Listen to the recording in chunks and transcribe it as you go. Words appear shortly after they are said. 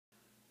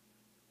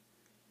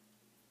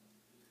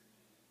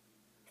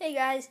Hey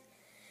guys,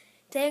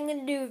 today I'm going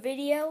to do a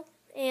video,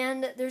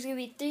 and there's going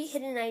to be 3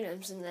 hidden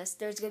items in this.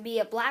 There's going to be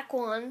a black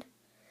wand,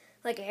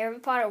 like a Harry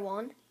Potter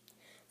wand.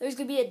 There's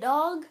going to be a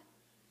dog,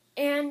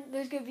 and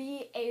there's going to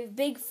be a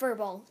big fur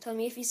ball. Tell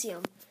me if you see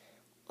them.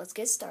 Let's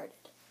get started.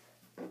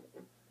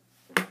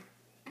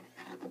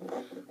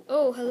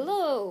 Oh,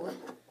 hello.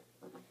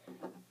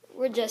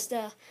 We're just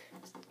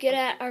get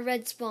at our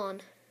red spawn.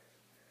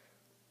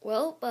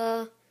 Well,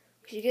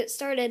 we should get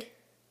started.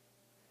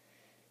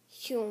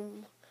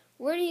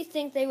 Where do you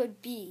think they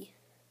would be?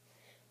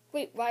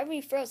 Wait, why are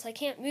we froze? I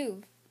can't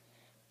move.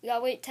 We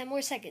gotta wait 10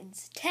 more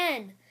seconds.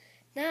 10,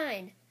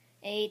 9,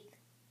 8,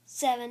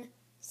 7,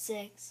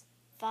 6,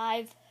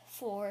 5,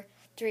 4,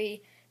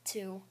 3,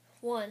 2,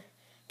 1.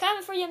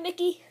 Coming for you,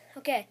 Mickey.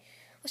 Okay,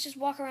 let's just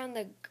walk around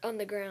on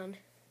the ground.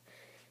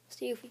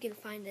 See if we can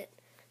find it.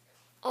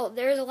 Oh,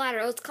 there's a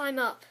ladder. Let's climb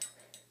up.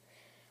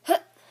 Huh.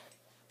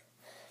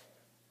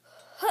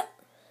 Huh.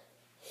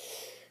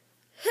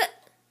 Huh.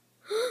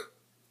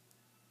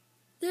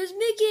 There's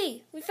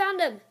Mickey. We found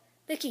him.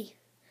 Mickey.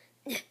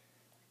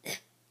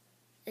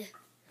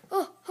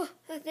 Oh,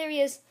 there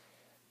he is.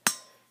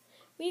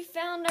 We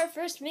found our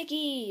first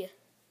Mickey.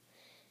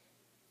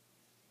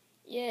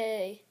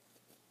 Yay.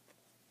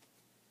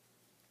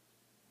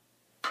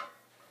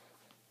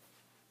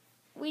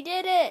 We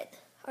did it.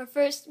 Our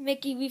first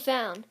Mickey we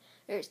found.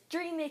 There's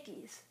 3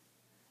 Mickeys.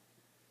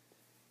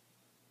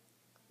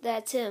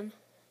 That's him.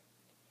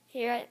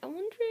 Here, I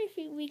wonder if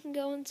we can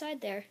go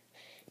inside there.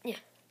 Yeah.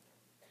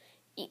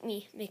 Eat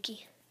me,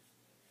 Mickey.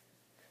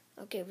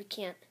 Okay, we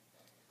can't.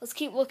 Let's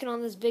keep looking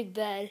on this big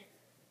bed.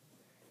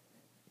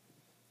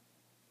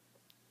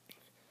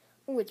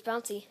 Ooh, it's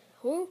bouncy.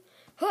 Ooh.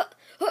 Huh.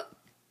 Huh.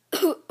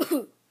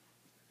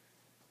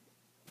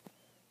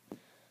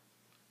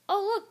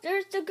 Oh, look,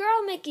 there's the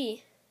girl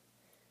Mickey.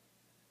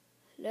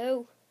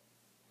 Hello.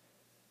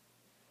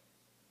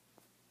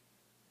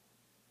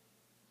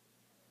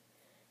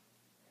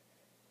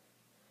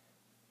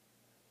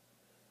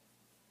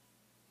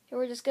 Here,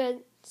 we're just going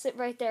to sit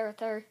right there with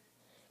her.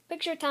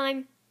 Picture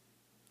time.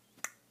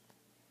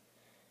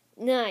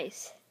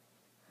 Nice.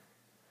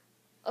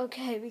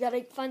 Okay, we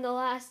gotta find the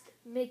last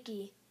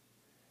Mickey.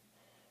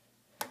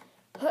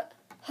 Huh,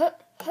 huh,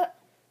 huh.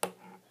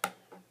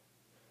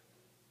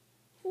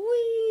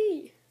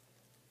 Whee!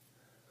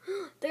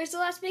 There's the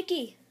last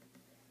Mickey.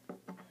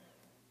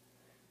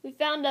 We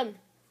found him.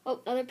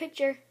 Oh, another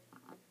picture.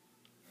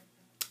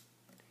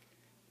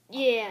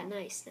 Yeah,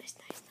 nice.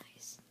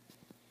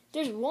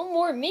 There's one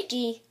more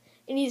Mickey,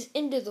 and he's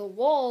into the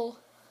wall.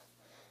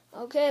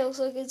 Okay, looks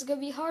like it's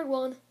gonna be a hard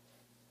one.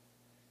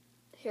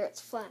 Here,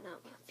 let's flatten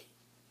out my feet.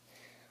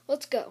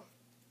 Let's go.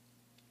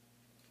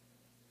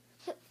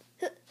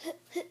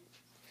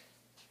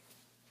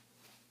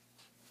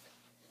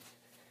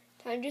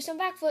 Time to do some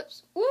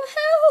backflips.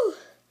 Woohoo!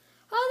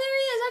 Oh, there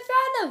he is. I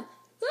found him.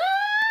 Ah!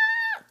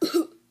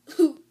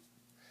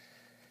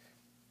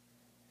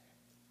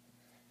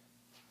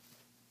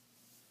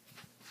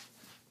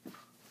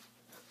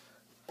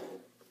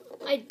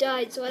 I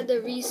died, so I had to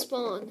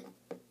respawn.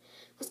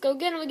 Let's go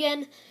get him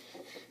again.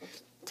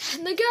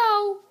 Time to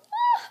go.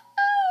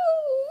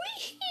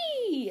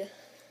 Woo-hoo!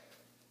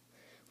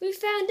 We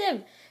found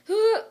him.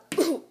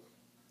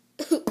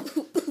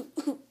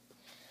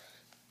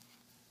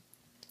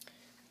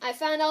 I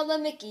found all the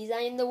Mickeys.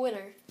 I am the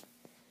winner.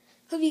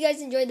 Hope you guys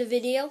enjoyed the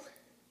video.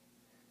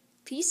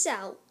 Peace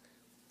out.